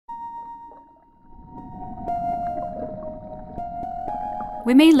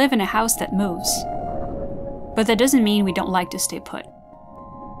We may live in a house that moves, but that doesn't mean we don't like to stay put.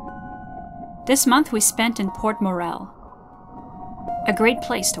 This month we spent in Port Morel, a great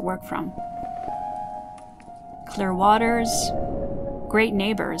place to work from. Clear waters, great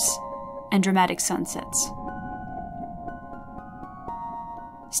neighbors, and dramatic sunsets.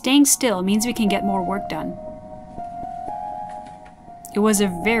 Staying still means we can get more work done. It was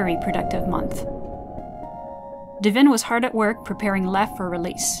a very productive month. Devin was hard at work preparing Left for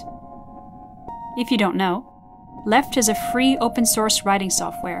release. If you don't know, Left is a free open source writing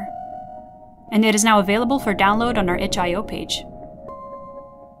software, and it is now available for download on our itch.io page.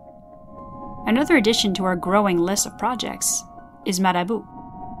 Another addition to our growing list of projects is Marabu,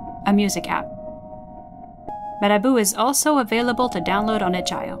 a music app. Marabu is also available to download on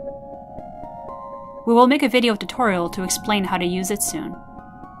itch.io. We will make a video tutorial to explain how to use it soon.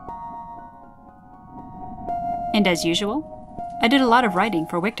 And as usual, I did a lot of writing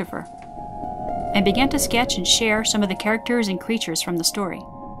for Wiktiver, and began to sketch and share some of the characters and creatures from the story.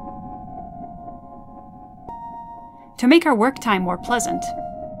 To make our work time more pleasant,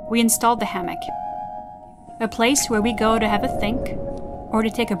 we installed the hammock, a place where we go to have a think or to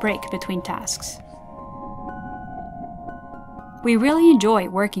take a break between tasks. We really enjoy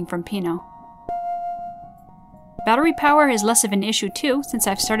working from Pinot. Battery power is less of an issue too, since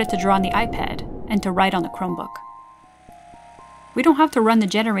I've started to draw on the iPad and to write on the Chromebook. We don't have to run the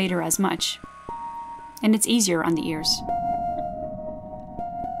generator as much, and it's easier on the ears.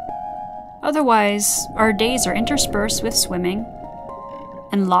 Otherwise, our days are interspersed with swimming,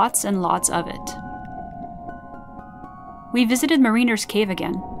 and lots of it. We visited Mariner's Cave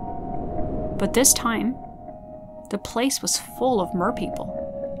again, but this time, the place was full of merpeople.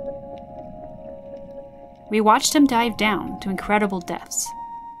 We watched them dive down to incredible depths.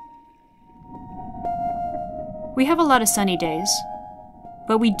 We have a lot of sunny days,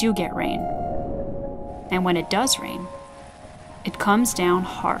 but we do get rain. And when it does rain, it comes down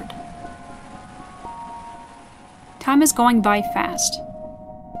hard. Time is going by fast.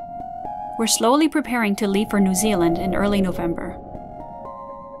 We're slowly preparing to leave for New Zealand in early November.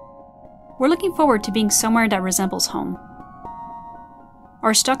 We're looking forward to being somewhere that resembles home.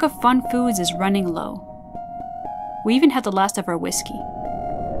 Our stock of fun foods is running low. We even had the last of our whiskey.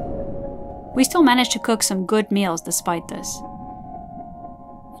 We still managed to cook some good meals despite this.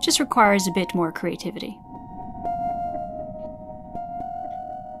 It just requires a bit more creativity.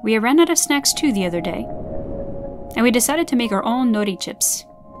 We ran out of snacks too the other day, and we decided to make our own nori chips.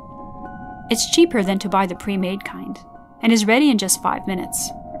 It's cheaper than to buy the pre-made kind, and is ready in just 5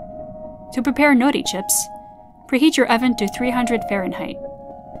 minutes. To prepare nori chips, preheat your oven to 300 Fahrenheit.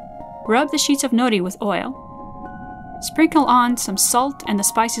 Rub the sheets of nori with oil. Sprinkle on some salt and the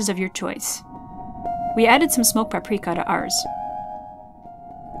spices of your choice. We added some smoked paprika to ours.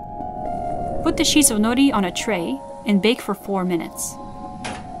 Put the sheets of nori on a tray and bake for 4 minutes.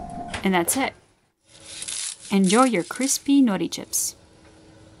 And that's it. Enjoy your crispy nori chips.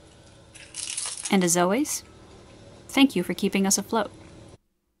 And as always, thank you for keeping us afloat.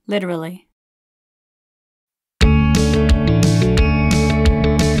 Literally.